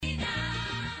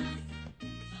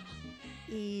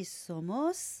y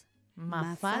somos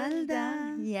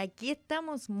Mafalda. Y aquí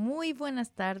estamos. Muy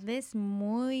buenas tardes,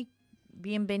 muy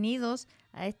bienvenidos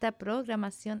a esta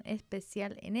programación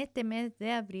especial en este mes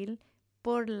de abril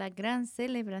por la gran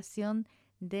celebración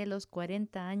de los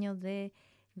 40 años de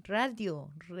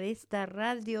radio, esta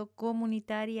radio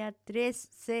comunitaria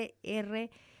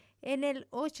 3CR en el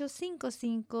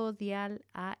 855 dial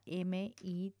AM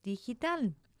y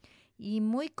digital. Y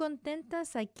muy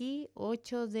contentas aquí,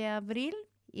 8 de abril,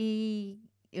 y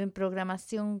en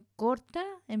programación corta,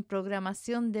 en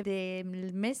programación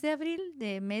del mes de abril,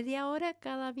 de media hora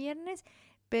cada viernes,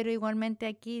 pero igualmente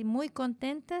aquí muy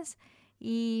contentas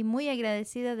y muy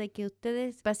agradecidas de que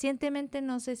ustedes pacientemente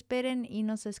nos esperen y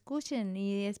nos escuchen,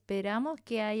 y esperamos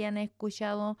que hayan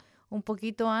escuchado un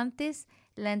poquito antes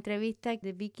la entrevista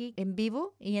de Vicky en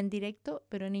vivo y en directo,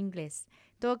 pero en inglés.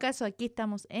 En todo caso, aquí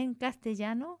estamos en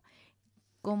castellano,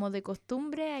 como de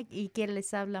costumbre, y quien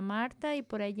les habla, Marta, y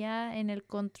por allá en el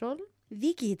control,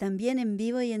 Vicky, también en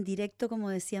vivo y en directo, como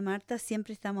decía Marta,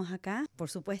 siempre estamos acá, por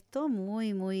supuesto,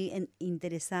 muy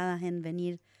interesadas en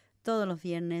venir todos los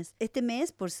viernes. Este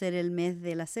mes, por ser el mes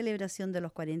de la celebración de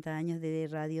los 40 años de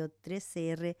Radio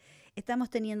 3CR, estamos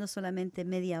teniendo solamente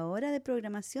media hora de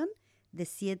programación, de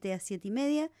 7 a 7 y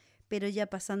media, pero ya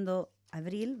pasando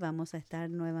abril vamos a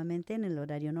estar nuevamente en el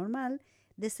horario normal,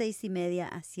 de 6 y media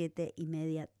a 7 y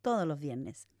media todos los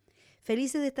viernes.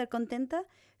 Felices de estar contenta.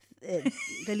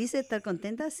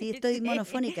 Sí, estoy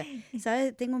monofónica.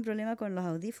 ¿Sabes? Tengo un problema con los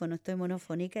audífonos, estoy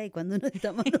monofónica, y cuando uno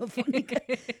está monofónica,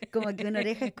 como que una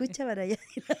oreja escucha para allá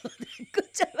y la otra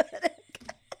escucha para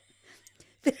acá.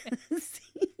 Pero,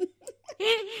 sí.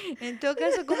 En todo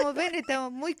caso, como ven,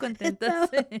 estamos muy contentas.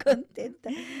 Estamos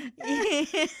contentas.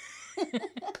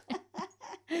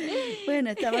 Bueno,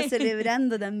 estamos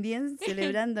celebrando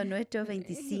nuestros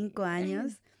 25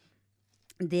 años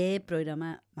de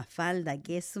programa Mafalda,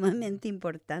 que es sumamente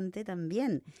importante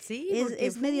también. Sí,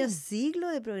 es medio siglo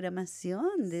de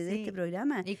programación de este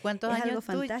programa. ¿Y cuántos es años algo tú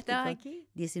fantástico. estás aquí?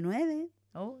 19.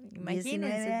 Oh,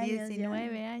 imagínense,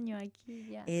 19 años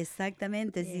aquí ya.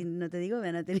 Exactamente, si no te digo,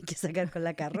 van a tener que sacar con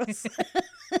la carroza.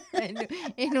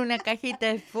 En una cajita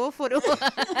de fósforo.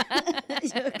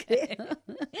 Yo creo.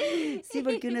 Sí,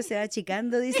 porque uno se va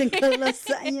achicando, dicen, con los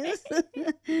años.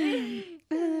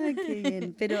 Ah, qué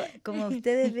bien. Pero como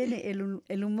ustedes ven,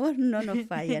 el humor no nos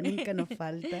falla, nunca nos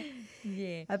falta.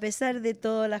 Yeah. A pesar de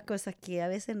todas las cosas que a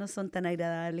veces no son tan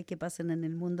agradables que pasan en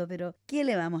el mundo, pero ¿qué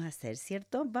le vamos a hacer,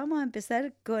 cierto? Vamos a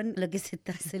empezar con lo que se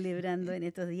está celebrando en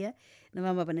estos días. Nos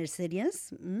vamos a poner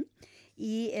serias.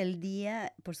 Y el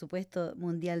Día, por supuesto,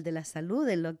 Mundial de la Salud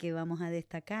es lo que vamos a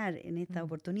destacar en esta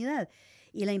oportunidad.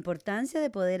 Y la importancia de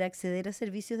poder acceder a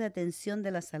servicios de atención de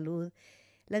la salud.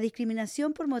 La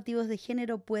discriminación por motivos de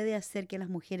género puede hacer que las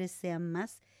mujeres sean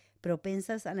más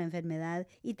propensas a la enfermedad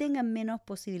y tengan menos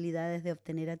posibilidades de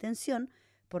obtener atención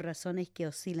por razones que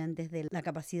oscilan desde la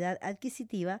capacidad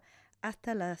adquisitiva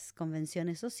hasta las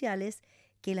convenciones sociales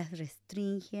que las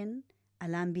restringen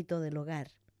al ámbito del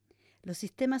hogar. Los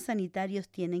sistemas sanitarios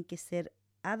tienen que ser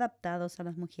adaptados a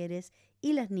las mujeres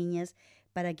y las niñas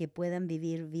para que puedan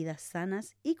vivir vidas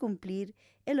sanas y cumplir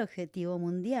el objetivo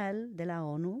mundial de la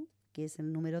ONU, que es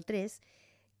el número 3,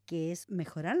 que es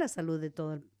mejorar la salud de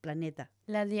todo el planeta.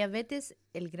 La diabetes,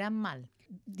 el gran mal.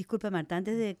 Disculpa, Marta,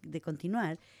 antes de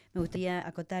continuar, me gustaría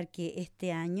acotar que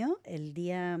este año el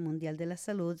Día Mundial de la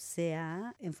Salud se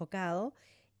ha enfocado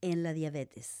en la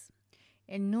diabetes.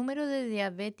 El número de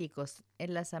diabéticos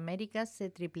en las Américas se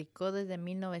triplicó desde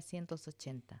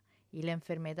 1980 y la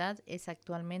enfermedad es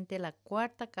actualmente la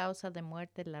cuarta causa de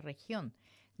muerte en la región,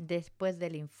 después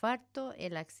del infarto,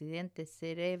 el accidente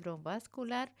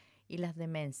cerebrovascular y las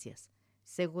demencias,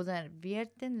 según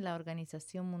advierten la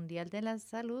Organización Mundial de la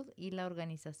Salud y la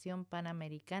Organización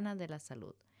Panamericana de la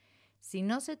Salud. Si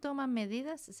no se toman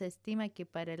medidas, se estima que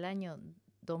para el año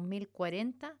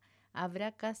 2040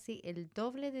 habrá casi el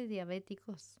doble de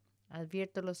diabéticos,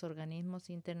 advierten los organismos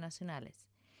internacionales.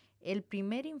 El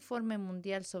primer informe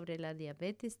mundial sobre la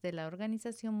diabetes de la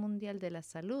Organización Mundial de la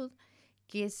Salud,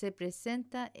 que se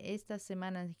presenta esta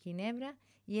semana en Ginebra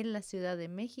y en la Ciudad de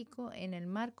México en el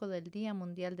marco del Día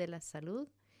Mundial de la Salud,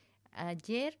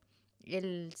 ayer,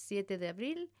 el 7 de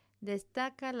abril,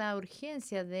 destaca la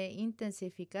urgencia de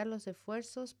intensificar los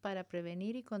esfuerzos para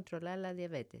prevenir y controlar la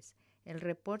diabetes. El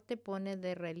reporte pone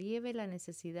de relieve la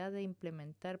necesidad de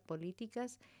implementar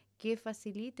políticas que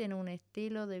faciliten un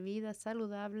estilo de vida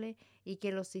saludable y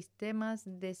que los sistemas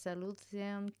de salud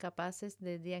sean capaces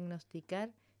de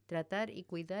diagnosticar, tratar y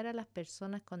cuidar a las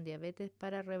personas con diabetes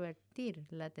para revertir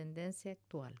la tendencia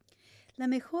actual. La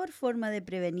mejor forma de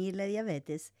prevenir la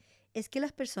diabetes es que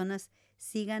las personas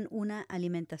sigan una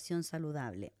alimentación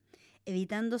saludable,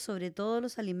 evitando sobre todo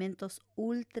los alimentos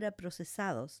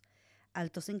ultraprocesados,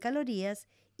 altos en calorías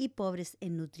y pobres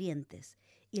en nutrientes,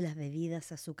 y las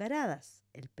bebidas azucaradas,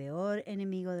 el peor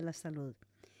enemigo de la salud.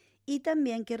 Y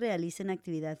también que realicen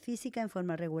actividad física en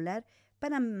forma regular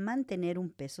para mantener un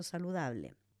peso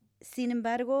saludable. Sin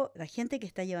embargo, la gente que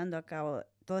está llevando a cabo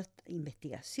toda esta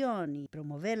investigación y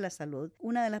promover la salud,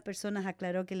 una de las personas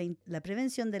aclaró que la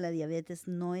prevención de la diabetes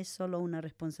no es solo una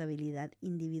responsabilidad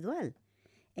individual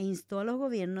e instó a los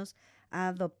gobiernos a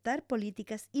adoptar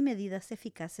políticas y medidas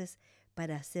eficaces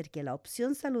para hacer que la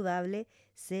opción saludable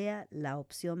sea la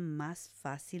opción más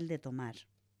fácil de tomar.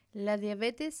 La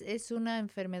diabetes es una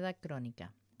enfermedad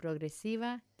crónica,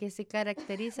 progresiva, que se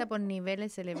caracteriza por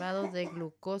niveles elevados de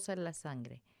glucosa en la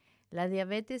sangre. La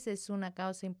diabetes es una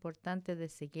causa importante de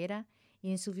ceguera,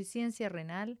 insuficiencia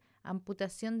renal,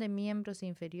 amputación de miembros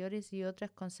inferiores y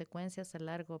otras consecuencias a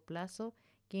largo plazo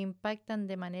que impactan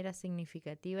de manera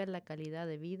significativa en la calidad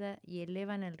de vida y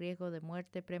elevan el riesgo de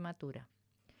muerte prematura.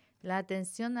 La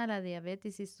atención a la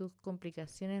diabetes y sus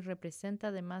complicaciones representa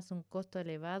además un costo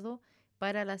elevado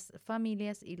para las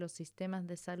familias y los sistemas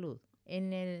de salud.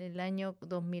 En el año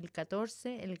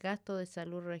 2014, el gasto de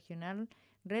salud regional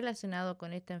relacionado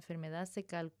con esta enfermedad se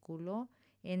calculó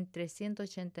en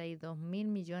 $382 mil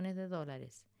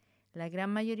millones. La gran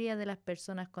mayoría de las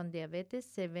personas con diabetes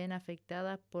se ven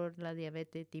afectadas por la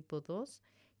diabetes tipo 2,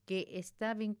 que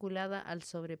está vinculada al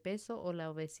sobrepeso o la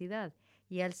obesidad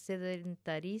y al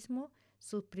sedentarismo,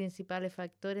 sus principales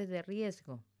factores de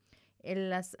riesgo. En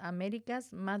las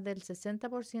Américas, más del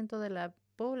 60% de la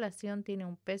población tiene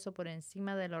un peso por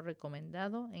encima de lo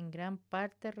recomendado, en gran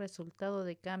parte resultado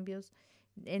de cambios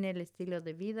en el estilo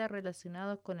de vida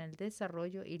relacionados con el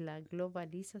desarrollo y la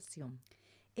globalización.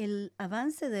 El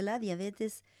avance de la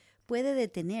diabetes puede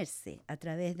detenerse a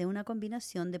través de una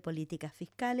combinación de políticas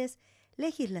fiscales,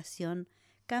 legislación,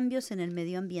 cambios en el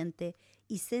medio ambiente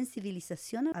y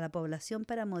sensibilización a la población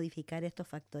para modificar estos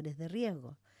factores de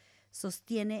riesgo,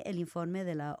 sostiene el informe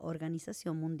de la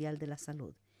Organización Mundial de la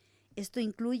Salud. Esto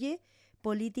incluye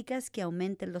políticas que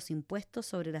aumenten los impuestos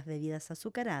sobre las bebidas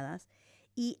azucaradas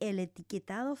y el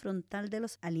etiquetado frontal de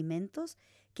los alimentos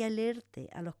que alerte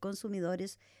a los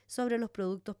consumidores sobre los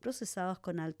productos procesados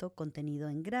con alto contenido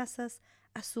en grasas,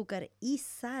 azúcar y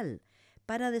sal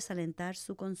para desalentar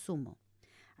su consumo.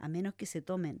 A menos que se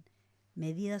tomen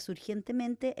medidas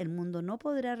urgentemente, el mundo no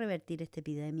podrá revertir esta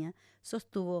epidemia,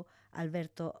 sostuvo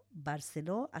Alberto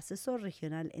Barceló, asesor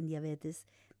regional en diabetes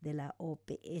de la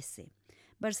OPS.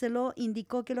 Barceló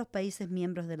indicó que los países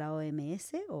miembros de la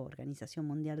OMS, o Organización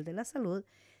Mundial de la Salud,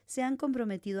 se han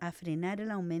comprometido a frenar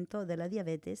el aumento de la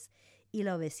diabetes y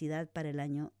la obesidad para el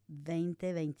año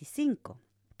 2025.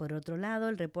 Por otro lado,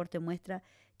 el reporte muestra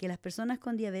que las personas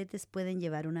con diabetes pueden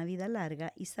llevar una vida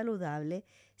larga y saludable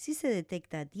si se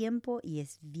detecta a tiempo y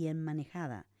es bien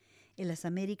manejada. En las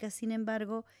Américas, sin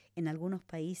embargo, en algunos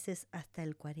países hasta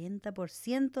el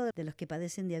 40% de los que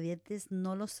padecen diabetes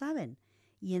no lo saben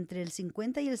y entre el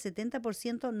 50 y el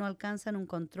 70% no alcanzan un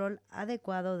control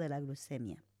adecuado de la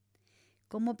glucemia.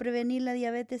 ¿Cómo prevenir la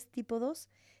diabetes tipo 2?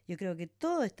 Yo creo que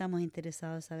todos estamos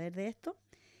interesados en saber de esto.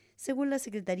 Según la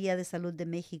Secretaría de Salud de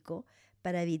México,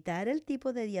 para evitar el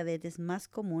tipo de diabetes más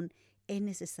común es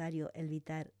necesario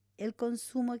evitar el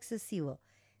consumo excesivo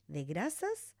de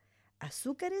grasas,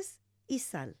 azúcares y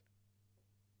sal.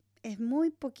 Es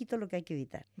muy poquito lo que hay que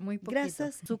evitar. Muy poquito.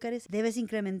 Grasas, azúcares. Debes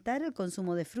incrementar el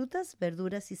consumo de frutas,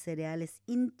 verduras y cereales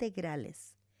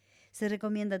integrales. Se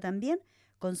recomienda también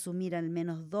consumir al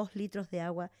menos 2 litros de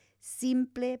agua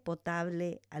simple,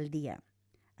 potable al día.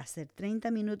 Hacer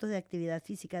 30 minutos de actividad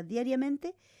física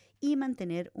diariamente y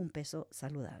mantener un peso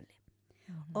saludable.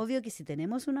 Obvio que si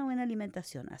tenemos una buena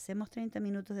alimentación, hacemos 30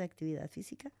 minutos de actividad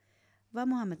física,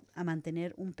 vamos a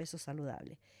mantener un peso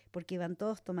saludable, porque van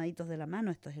todos tomaditos de la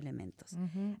mano estos elementos.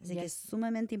 Así que es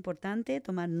sumamente importante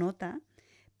tomar nota,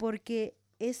 porque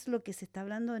es lo que se está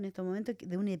hablando en estos momentos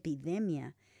de una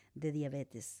epidemia de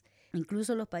diabetes.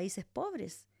 Incluso los países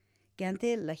pobres, que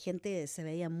antes la gente se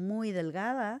veía muy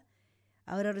delgada,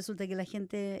 ahora resulta que la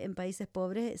gente en países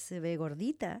pobres se ve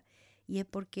gordita, y es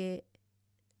porque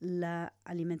la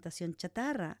alimentación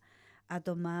chatarra ha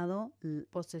tomado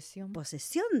posesión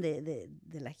de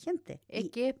la gente. Es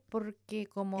que es porque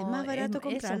como es más barato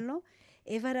comprarlo,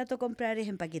 es barato comprar, es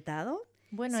empaquetado.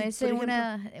 Bueno, Sí, esa es por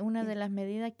ejemplo, una de las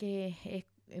medidas que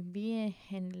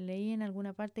leí en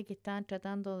alguna parte que estaban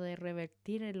tratando de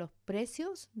revertir los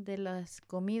precios de las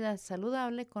comidas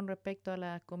saludables con respecto a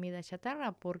la comida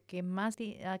chatarra, porque es más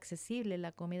accesible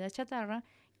la comida chatarra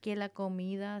que la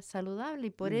comida saludable,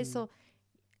 y por eso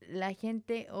la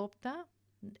gente opta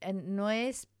No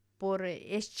es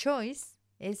es choice,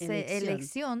 es Elección.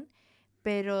 elección,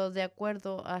 pero de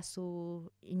acuerdo a sus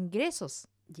ingresos.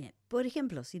 Yeah. Por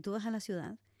ejemplo, si tú vas a la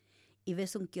ciudad y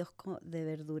ves un kiosco de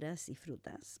verduras y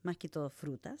frutas, más que todo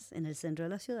frutas, en el centro de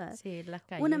la ciudad, Sí, en las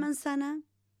una calles. manzana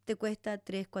te cuesta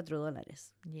 $3,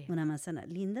 $4. Yeah. Una manzana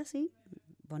linda, sí,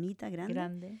 bonita, grande.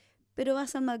 Grande. Pero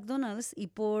vas al McDonald's y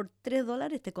por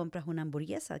 $3 te compras una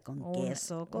hamburguesa con O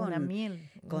queso, una con miel,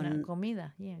 con- una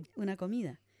comida. Yeah, una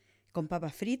comida, con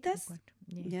papas de fritas, acuerdo.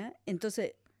 Yeah. ¿ya?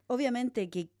 Entonces, obviamente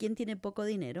que quien tiene poco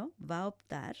dinero va a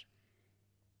optar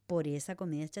por esa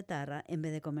comida chatarra en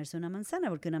vez de comerse una manzana,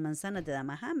 porque una manzana te da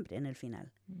más hambre en el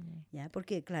final, Yeah. ¿ya?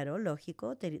 Porque, claro,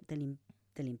 lógico, te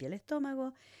limpia el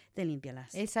estómago, te limpia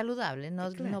las... Es saludable, no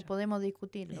claro. podemos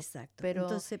discutirlo. Exacto. Pero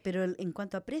Entonces, pero en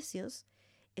cuanto a precios,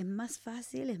 es más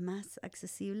fácil, es más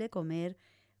accesible comer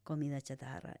comida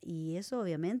chatarra. Y eso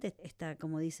obviamente está,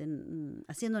 como dicen,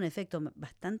 haciendo un efecto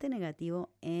bastante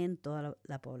negativo en toda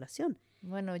la población.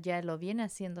 bueno, ya lo viene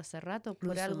haciendo hace rato. Por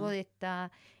Incluso algo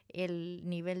está el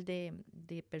nivel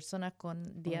de personas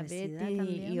con diabetes y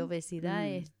también. obesidad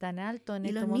es tan alto en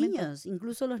Y los estos momentos. niños,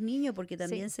 incluso los niños, porque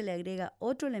también Sí. se le agrega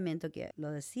otro elemento que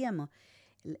lo decíamos,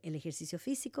 el ejercicio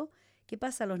físico. ¿Qué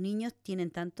pasa? Los niños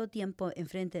tienen tanto tiempo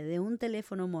enfrente de un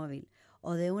teléfono móvil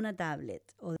o de una tablet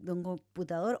o de un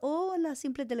computador o la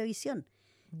simple televisión,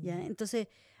 ¿ya? Entonces,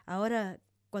 ahora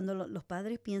cuando los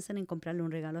padres piensan en comprarle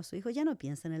un regalo a su hijo, ya no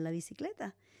piensan en la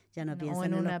bicicleta, ya no No, o piensan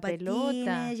en en los una patines,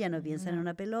 pelota. ya no piensan en No.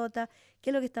 una pelota.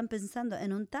 ¿Qué es lo que están pensando?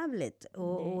 En un tablet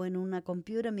o en una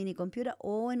computadora, mini computadora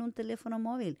o en un teléfono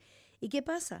móvil. ¿Y qué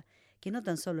pasa? Que no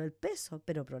tan solo el peso,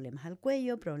 pero problemas al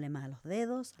cuello, problemas a los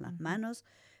dedos, a las Ujú. manos,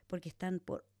 porque están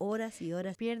por horas y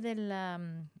horas. Pierden La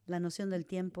noción del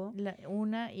tiempo,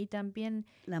 una y también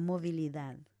la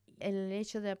movilidad. el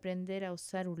hecho de aprender a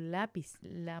usar un lápiz,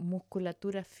 la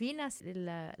musculatura fina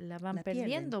la van La pierden,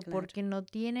 perdiendo claro. porque no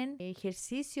tienen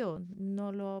ejercicio,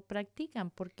 no lo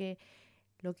practican, porque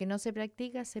lo que no se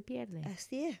practica se pierde.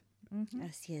 Así es, Ujú.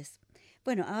 así es.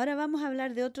 Bueno, ahora vamos a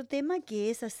hablar de otro tema que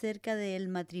es acerca del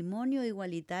matrimonio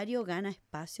igualitario gana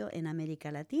espacio en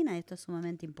América Latina. Esto es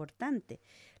sumamente importante,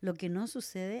 lo que no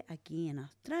sucede aquí en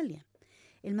Australia.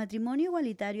 El matrimonio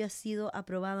igualitario ha sido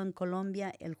aprobado en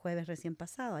Colombia el jueves recién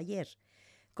pasado, ayer,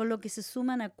 con lo que se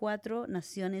suman a 4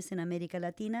 naciones en América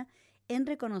Latina en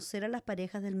reconocer a las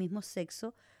parejas del mismo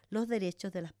sexo los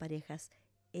derechos de las parejas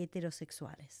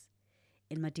heterosexuales.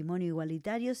 El matrimonio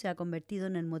igualitario se ha convertido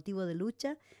en el motivo de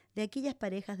lucha de aquellas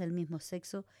parejas del mismo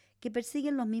sexo que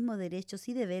persiguen los mismos derechos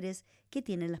y deberes que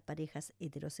tienen las parejas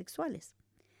heterosexuales.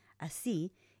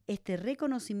 Así, este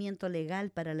reconocimiento legal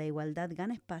para la igualdad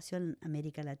gana espacio en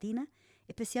América Latina,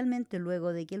 especialmente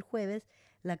luego de que el jueves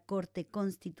la Corte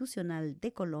Constitucional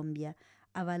de Colombia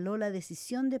avaló la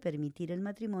decisión de permitir el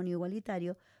matrimonio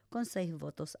igualitario con 6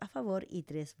 votos a favor y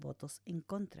 3 votos en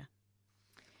contra.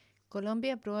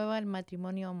 Colombia aprueba el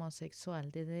matrimonio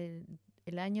homosexual. Desde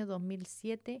el año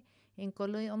 2007, en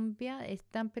Colombia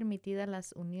están permitidas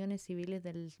las uniones civiles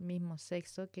del mismo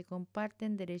sexo que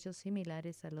comparten derechos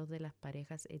similares a los de las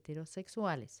parejas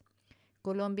heterosexuales.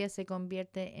 Colombia se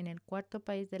convierte en el 4º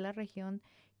país de la región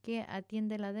que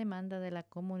atiende la demanda de la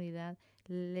comunidad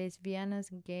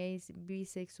lesbianas, gays,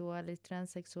 bisexuales,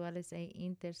 transexuales e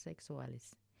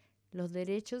intersexuales. Los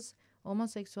derechos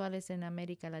homosexuales en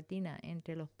América Latina.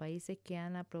 Entre los países que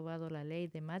han aprobado la ley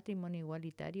de matrimonio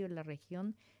igualitario en la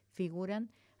región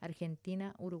figuran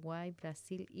Argentina, Uruguay,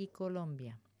 Brasil y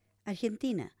Colombia.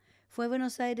 Argentina. Fue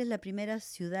Buenos Aires la primera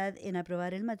ciudad en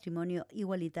aprobar el matrimonio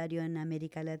igualitario en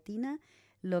América Latina,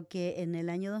 lo que en el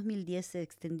año 2010 se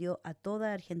extendió a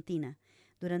toda Argentina,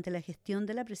 durante la gestión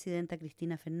de la presidenta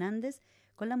Cristina Fernández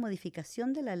con la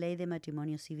modificación de la ley de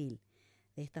matrimonio civil.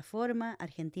 De esta forma,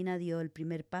 Argentina dio el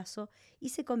primer paso y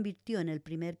se convirtió en el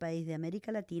primer país de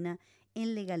América Latina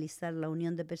en legalizar la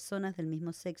unión de personas del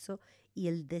mismo sexo y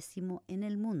el 10º en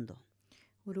el mundo.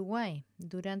 Uruguay,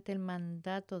 durante el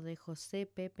mandato de José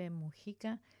Pepe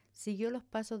Mujica, siguió los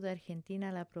pasos de Argentina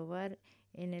al aprobar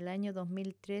en el año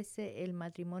 2013 el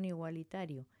matrimonio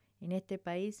igualitario. En este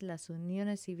país, las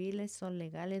uniones civiles son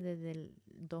legales desde el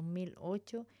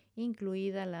 2008,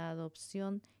 incluida la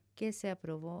adopción que se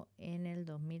aprobó en el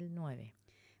 2009.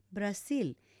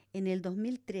 Brasil, en el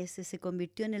 2013, se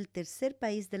convirtió en el tercer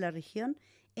país de la región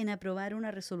en aprobar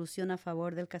una resolución a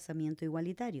favor del casamiento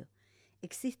igualitario.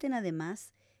 Existen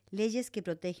además leyes que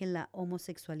protegen la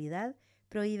homosexualidad,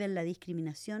 prohíben la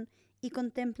discriminación y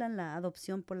contemplan la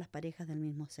adopción por las parejas del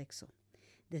mismo sexo.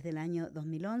 Desde el año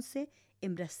 2011,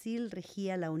 en Brasil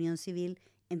regía la unión civil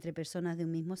entre personas de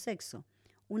un mismo sexo,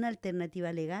 una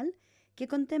alternativa legal que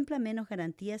contempla menos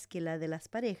garantías que la de las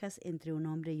parejas entre un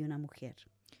hombre y una mujer.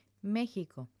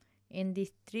 México. En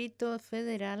Distrito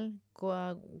Federal,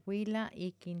 Coahuila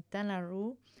y Quintana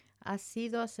Roo ha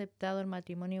sido aceptado el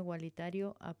matrimonio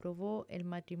igualitario. Aprobó el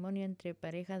matrimonio entre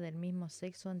parejas del mismo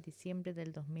sexo en diciembre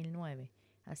del 2009.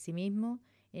 Asimismo,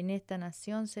 en esta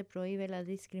nación se prohíbe la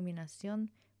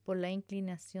discriminación por la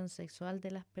inclinación sexual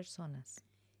de las personas.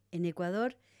 En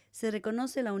Ecuador se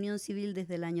reconoce la unión civil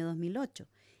desde el año 2008.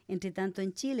 Entre tanto,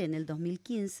 en Chile, en el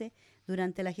 2015,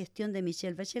 durante la gestión de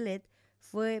Michelle Bachelet,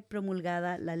 fue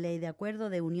promulgada la Ley de Acuerdo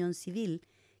de Unión Civil,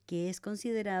 que es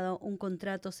considerado un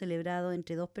contrato celebrado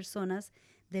entre dos personas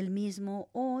del mismo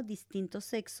o distinto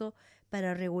sexo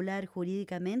para regular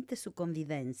jurídicamente su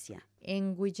convivencia.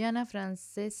 En Guyana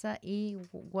Francesa y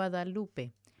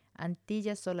Guadalupe,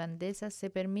 Antillas Holandesas, se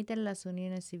permiten las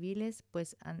uniones civiles,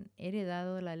 pues han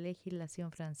heredado la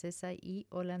legislación francesa y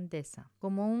holandesa.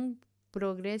 Como un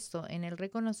progreso en el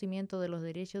reconocimiento de los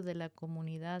derechos de la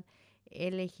comunidad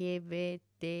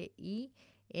LGBTI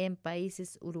en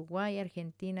países Uruguay,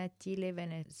 Argentina, Chile,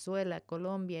 Venezuela,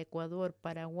 Colombia, Ecuador,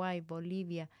 Paraguay,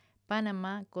 Bolivia,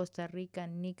 Panamá, Costa Rica,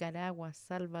 Nicaragua,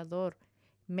 Salvador,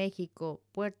 México,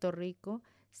 Puerto Rico,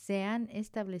 se han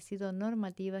establecido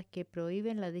normativas que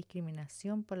prohíben la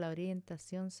discriminación por la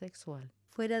orientación sexual.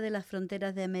 Fuera de las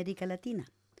fronteras de América Latina,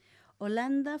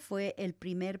 Holanda fue el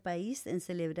primer país en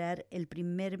celebrar el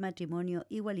primer matrimonio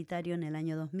igualitario en el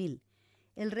año 2000.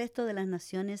 El resto de las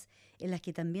naciones en las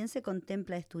que también se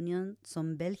contempla esta unión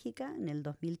son Bélgica en el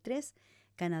 2003,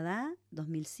 Canadá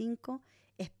 2005,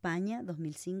 España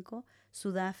 2005,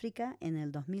 Sudáfrica en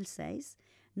el 2006,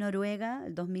 Noruega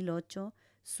el 2008,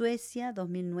 Suecia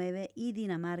 2009 y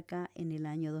Dinamarca en el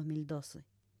año 2012.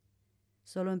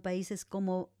 Solo en países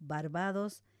como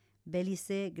Barbados,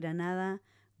 Belice, Granada,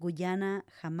 Guyana,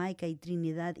 Jamaica y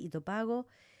Trinidad y Tobago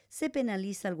se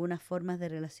penaliza algunas formas de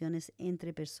relaciones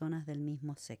entre personas del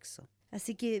mismo sexo.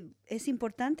 Así que es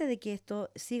importante de que esto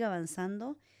siga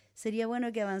avanzando. Sería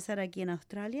bueno que avanzara aquí en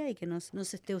Australia y que no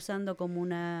se esté usando como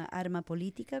una arma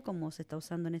política como se está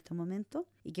usando en este momento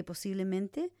y que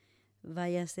posiblemente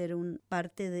vaya a ser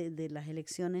parte de las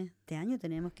elecciones de año.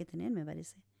 Tenemos que tener, me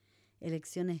parece,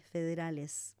 elecciones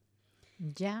federales.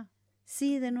 ¿Ya?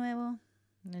 Sí, de nuevo.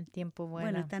 En el tiempo bueno.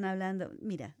 Bueno, están hablando,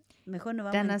 mira, mejor no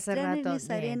vamos Están a hace entrar rato, en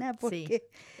esa arena porque...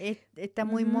 Sí. Está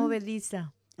muy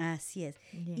movediza. Así es.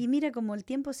 Yeah. Y mira como el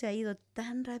tiempo se ha ido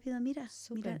tan rápido, mira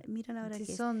la hora sí,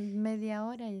 que son media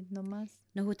hora y nomás.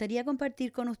 Nos gustaría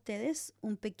compartir con ustedes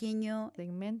un pequeño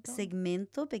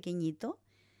segmento pequeñito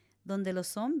donde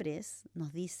los hombres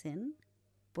nos dicen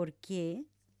por qué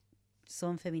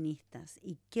son feministas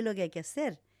y qué es lo que hay que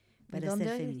hacer para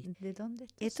ser feminista. ¿De dónde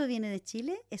estás? Esto viene de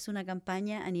Chile, es una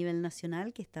campaña a nivel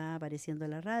nacional que está apareciendo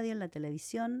en la radio, en la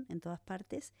televisión, en todas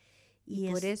partes. Y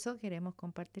por eso queremos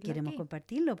compartirlo. Queremos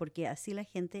compartirlo porque así la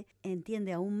gente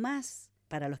entiende aún más.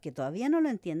 Para los que todavía no lo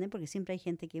entienden, porque siempre hay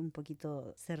gente que es un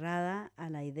poquito cerrada a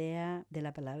la idea de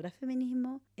la palabra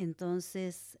feminismo,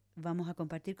 entonces vamos a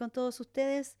compartir con todos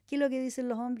ustedes qué es lo que dicen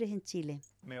los hombres en Chile.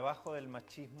 Me bajo del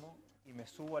machismo y me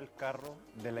subo al carro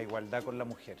de la igualdad con la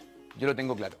mujer. Yo lo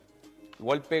tengo claro.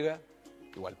 Igual pega,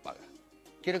 igual paga.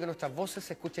 Quiero que nuestras voces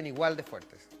se escuchen igual de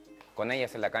fuertes. Con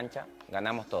ellas en la cancha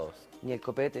ganamos todos. Ni el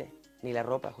copete ni la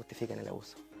ropa justifican el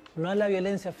abuso. No a la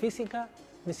violencia física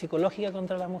ni psicológica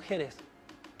contra las mujeres.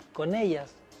 Con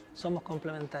ellas somos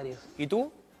complementarios. ¿Y tú?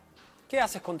 ¿Qué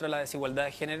haces contra la desigualdad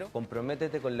de género?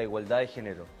 Comprométete con la igualdad de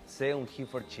género. Sé un he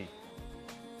for she.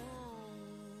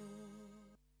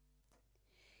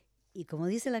 Y como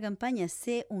dice la campaña,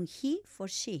 sé un he for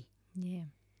she.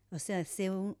 Yeah. O sea, sé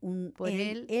un por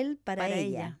él para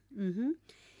ella. Uh-huh.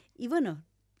 Y bueno,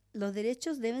 los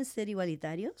derechos deben ser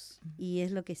igualitarios y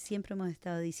es lo que siempre hemos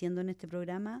estado diciendo en este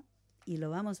programa y lo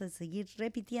vamos a seguir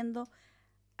repitiendo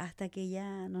hasta que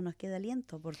ya no nos quede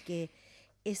aliento, porque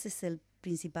ese es el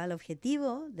principal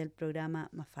objetivo del programa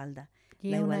Mafalda,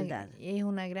 la igualdad. Es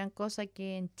una gran cosa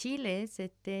que en Chile se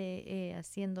esté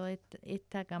haciendo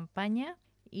esta campaña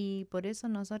y por eso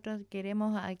nosotros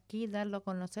queremos aquí darlo a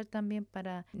conocer también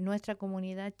para nuestra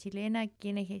comunidad chilena,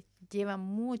 quienes llevan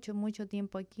mucho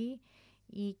tiempo aquí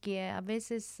y que a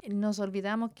veces nos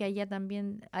olvidamos que allá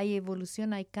también hay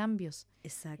evolución, hay cambios.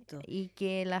 Exacto. Y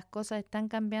que las cosas están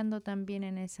cambiando también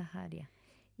en esas áreas.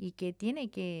 Y que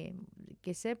tiene que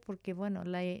ser porque, bueno,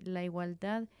 la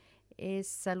igualdad es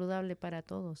saludable para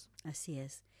todos. Así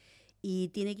es. Y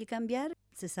tiene que cambiar.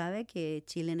 Se sabe que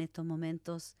Chile en estos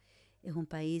momentos es un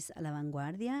país a la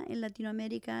vanguardia en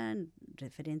Latinoamérica,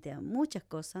 referente a muchas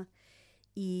cosas.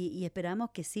 Y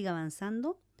esperamos que siga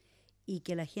avanzando. Y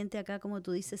que la gente acá, como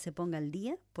tú dices, se ponga al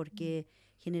día, porque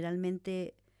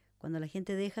generalmente Cuando la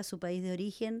gente deja su país de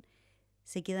origen,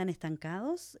 se quedan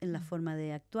estancados en la forma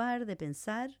de actuar, de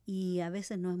pensar, y a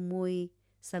veces no es muy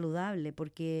saludable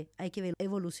porque hay que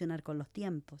evolucionar con los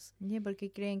tiempos.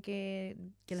 Porque creen que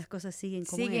las cosas siguen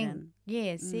como eran.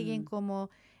 Siguen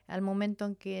como al momento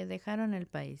en que dejaron el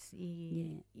país.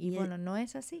 Y bueno, no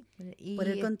es así. Por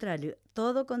el contrario,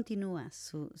 todo continúa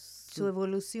su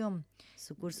evolución.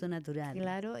 Su curso natural.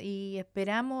 Claro, y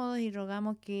esperamos y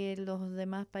rogamos que los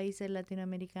demás países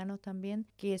latinoamericanos también,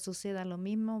 que suceda lo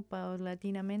mismo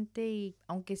paulatinamente, y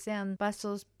aunque sean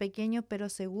pasos pequeños pero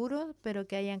seguros, pero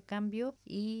que hayan cambios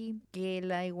y que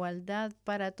la igualdad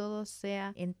para todos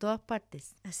sea en todas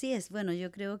partes. Así es. Bueno,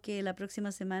 yo creo que la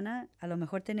próxima semana a lo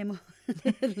mejor tenemos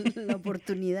la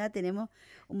oportunidad, tenemos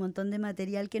un montón de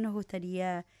material que nos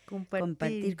gustaría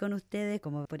compartir con ustedes,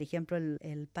 como por ejemplo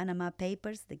el Panama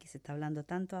Papers, de que se está hablando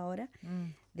tanto ahora,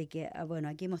 de que, bueno,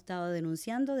 aquí hemos estado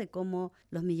denunciando de cómo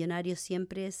los millonarios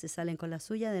siempre se salen con la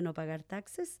suya de no pagar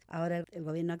taxes. Ahora el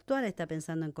gobierno actual está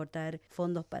pensando en cortar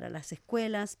fondos para las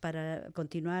escuelas, para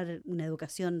continuar una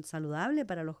educación saludable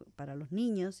para los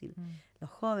niños y los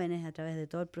jóvenes a través de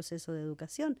todo el proceso de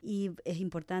educación. Y es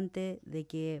importante de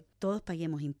que todos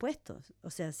paguemos impuestos.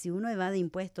 O sea, si uno evade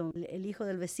impuestos, el hijo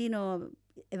del vecino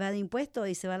evade impuestos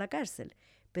y se va a la cárcel,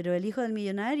 pero el hijo del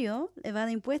millonario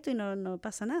evade impuestos y no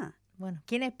pasa nada. Bueno,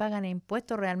 ¿quiénes pagan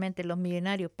impuestos realmente? ¿Los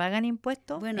millonarios pagan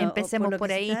impuestos? Bueno, empecemos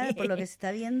por ahí. Por lo que se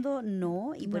está viendo,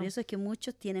 no. Y por eso es que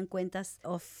muchos tienen cuentas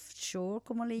offshore,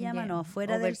 como le llaman, o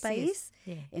fuera del país.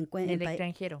 En el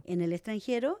extranjero. En el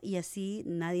extranjero, y así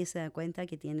nadie se da cuenta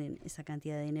que tienen esa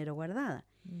cantidad de dinero guardada.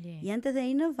 Y antes de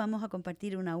irnos, vamos a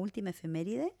compartir una última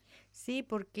efeméride. Sí,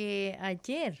 porque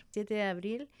ayer, 7 de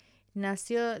abril,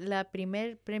 nació la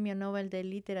primer Premio Nobel de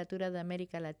Literatura de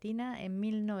América Latina en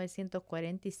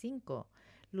 1945,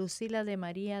 Lucila de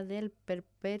María del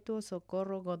Perpetuo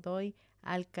Socorro Godoy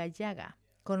Alcayaga,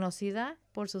 conocida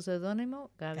por su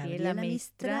seudónimo Gabriela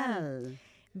Mistral.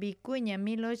 Vicuña,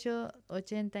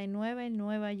 1889,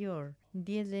 Nueva York,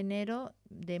 10 de enero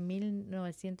de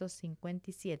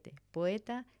 1957,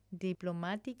 poeta,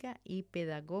 diplomática y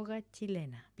pedagoga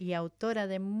chilena, y autora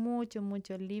de muchos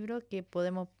libros que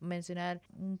podemos mencionar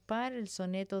un par: El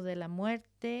soneto de la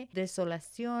muerte,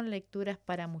 Desolación, Lecturas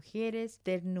para mujeres,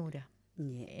 Ternura,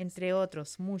 entre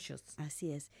otros muchos.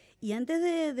 Así es. Y antes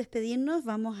de despedirnos,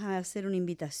 vamos a hacer una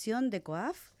invitación de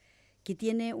COAF, que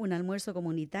tiene un almuerzo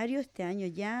comunitario este año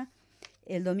ya,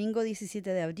 el domingo 17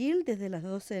 de abril, desde las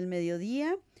 12 del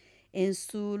mediodía, en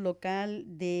su local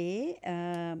de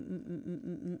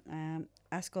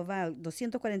Ascoval,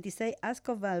 246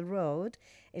 Ascoval Road,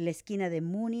 en la esquina de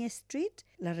Mooney Street.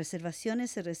 Las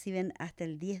reservaciones se reciben hasta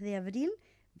el 10 de abril.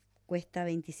 Cuesta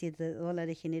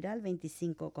 $27 general,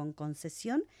 25 con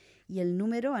concesión. Y el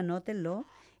número, anótenlo,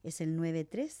 es el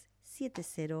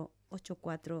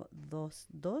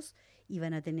 93708422, y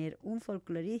van a tener un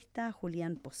folclorista,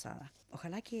 Julián Posada.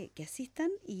 Ojalá que asistan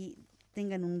y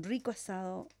tengan un rico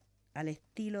asado al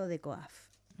estilo de COAF.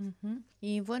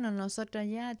 Y bueno, nosotras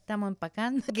ya estamos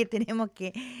empacando, que tenemos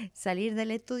que salir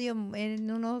del estudio en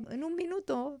un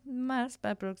minuto más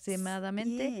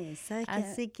aproximadamente.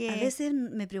 Así que a veces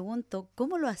me pregunto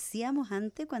cómo lo hacíamos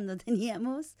antes cuando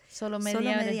teníamos solo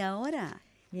media hora.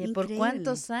 ¿Por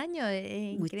cuántos años?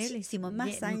 Increíble. Muchísimos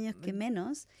más años que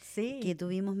menos, que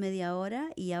tuvimos media hora,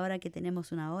 y ahora que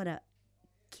tenemos una hora.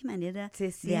 Qué manera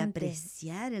de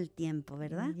apreciar el tiempo,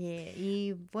 ¿verdad?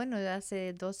 Y bueno,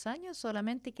 hace 2 años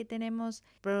solamente que tenemos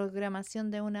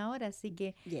programación de 1 hora, así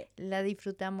que la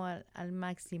disfrutamos al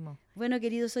máximo. Bueno,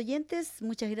 queridos oyentes,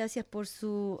 muchas gracias por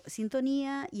su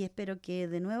sintonía, y espero que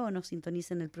de nuevo nos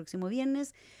sintonicen el próximo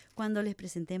viernes cuando les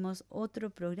presentemos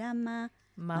otro programa.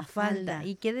 Mafalda.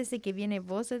 Y quédese que viene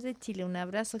Voces de Chile. Un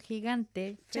abrazo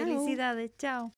gigante. Chao. Felicidades. Chao.